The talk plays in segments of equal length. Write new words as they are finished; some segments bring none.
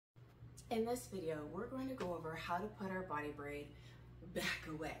In this video, we're going to go over how to put our body braid back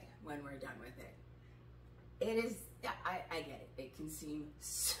away when we're done with it. It is, I get it. It can seem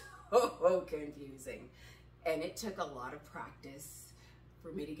so confusing, and it took a lot of practice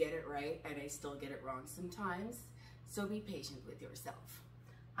for me to get it right, and I still get it wrong sometimes, so be patient with yourself.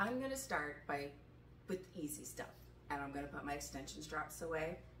 I'm gonna start with easy stuff, and I'm gonna put my extension straps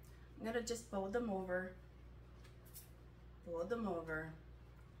away. I'm gonna just fold them over,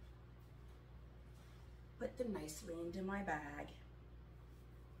 put them nicely into my bag.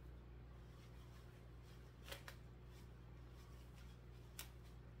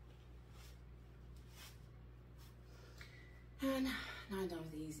 And now I'm done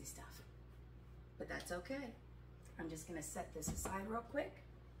with the easy stuff, but that's okay. I'm just gonna set this aside real quick,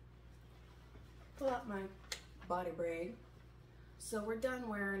 pull out my body braid. So we're done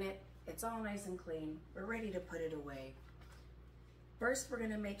wearing it. It's all nice and clean. We're ready to put it away. First, we're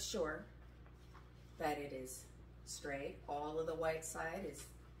gonna make sure that it is straight. All of the white side is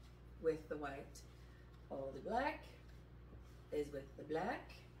with the white. All the black is with the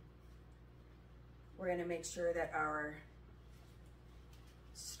black. We're gonna make sure that our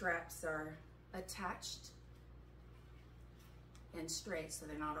straps are attached and straight so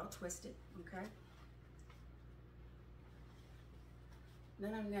they're not all twisted, okay?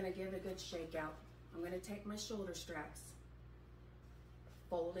 Then I'm gonna give a good shake out. I'm gonna take my shoulder straps,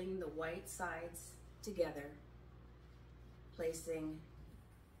 folding the white sides together, placing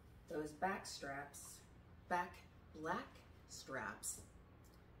those back black straps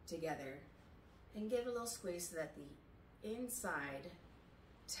together, and give a little squeeze so that the inside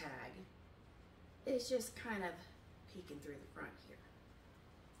tag is just kind of peeking through the front here.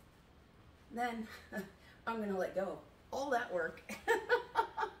 Then I'm gonna let go of all that work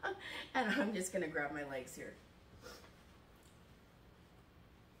and I'm just gonna grab my legs here.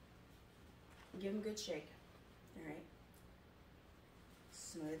 Give them a good shake, all right?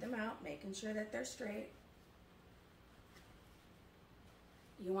 Smooth them out, making sure that they're straight.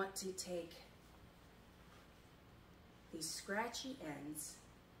 You want to take these scratchy ends,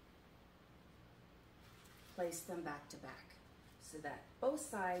 place them back to back so that both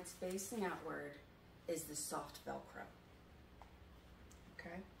sides facing outward is the soft Velcro,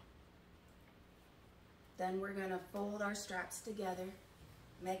 okay? Then we're gonna fold our straps together,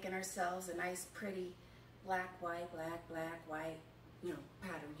 making ourselves a nice pretty black, white,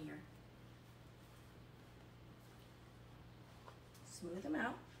 pattern here. Smooth them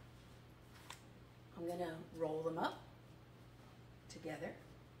out. I'm gonna roll them up together.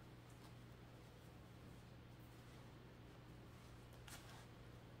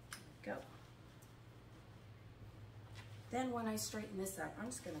 Go. Then when I straighten this up, I'm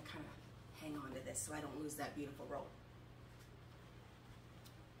just gonna kind of hang on to this so I don't lose that beautiful roll.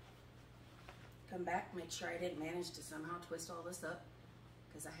 Come back, make sure I didn't manage to somehow twist all this up,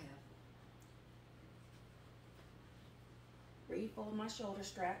 because I have. Refold my shoulder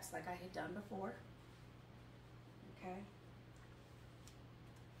straps like I had done before, okay?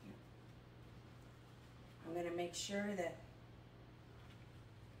 I'm gonna make sure that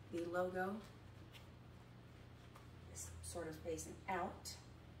the logo is sort of facing out.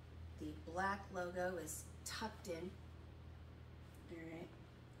 The black logo is tucked in, all right?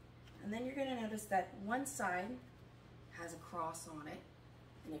 And then you're gonna notice that one side has a cross on it,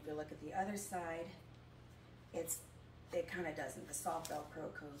 and if you look at the other side, it kind of doesn't. The soft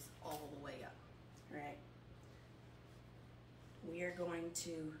Velcro goes all the way up, right? We are going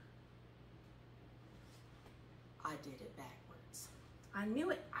to, I did it backwards. I knew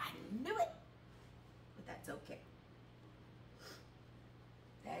it, but that's okay.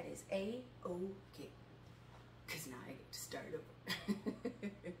 That is A-okay, because now I get to start over.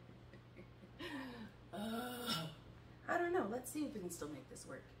 I don't know, let's see if we can still make this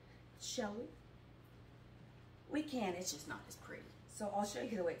work. Shall we? We can, it's just not as pretty. So I'll show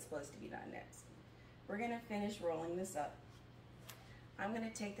you the way it's supposed to be done next. We're gonna finish rolling this up. I'm gonna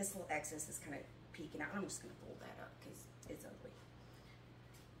take this little excess that's kind of peeking out. I'm just gonna fold that up because it's ugly.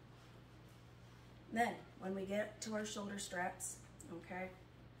 Then, when we get to our shoulder straps, okay,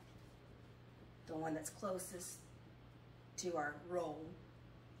 the one that's closest to our roll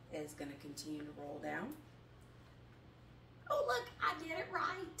is gonna continue to roll down. Oh look, I did it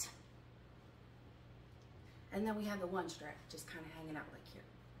right. And then we have the one strap just kind of hanging out like here.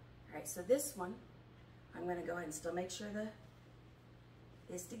 All right, so this one, I'm gonna go ahead and still make sure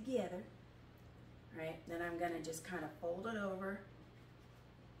is together. All right, then I'm gonna just kind of fold it over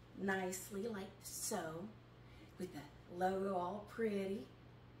nicely like so, with the logo all pretty.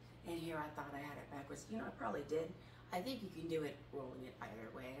 And here I thought I had it backwards. You know, I probably did. I think you can do it rolling it either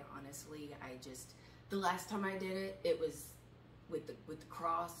way, honestly. the last time I did it, it was with the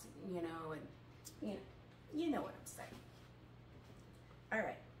cross, you know, and you know what I'm saying. All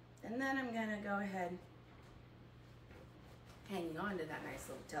right, and then I'm gonna go ahead, hanging on to that nice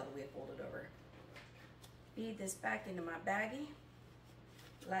little tail that we had folded over. Feed this back into my baggie,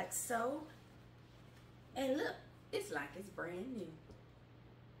 like so. And look, it's like it's brand new.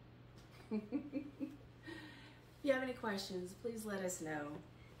 If you have any questions, please let us know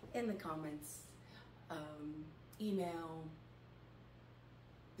in the comments, email,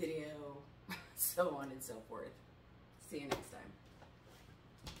 video, so on and so forth. See you next time.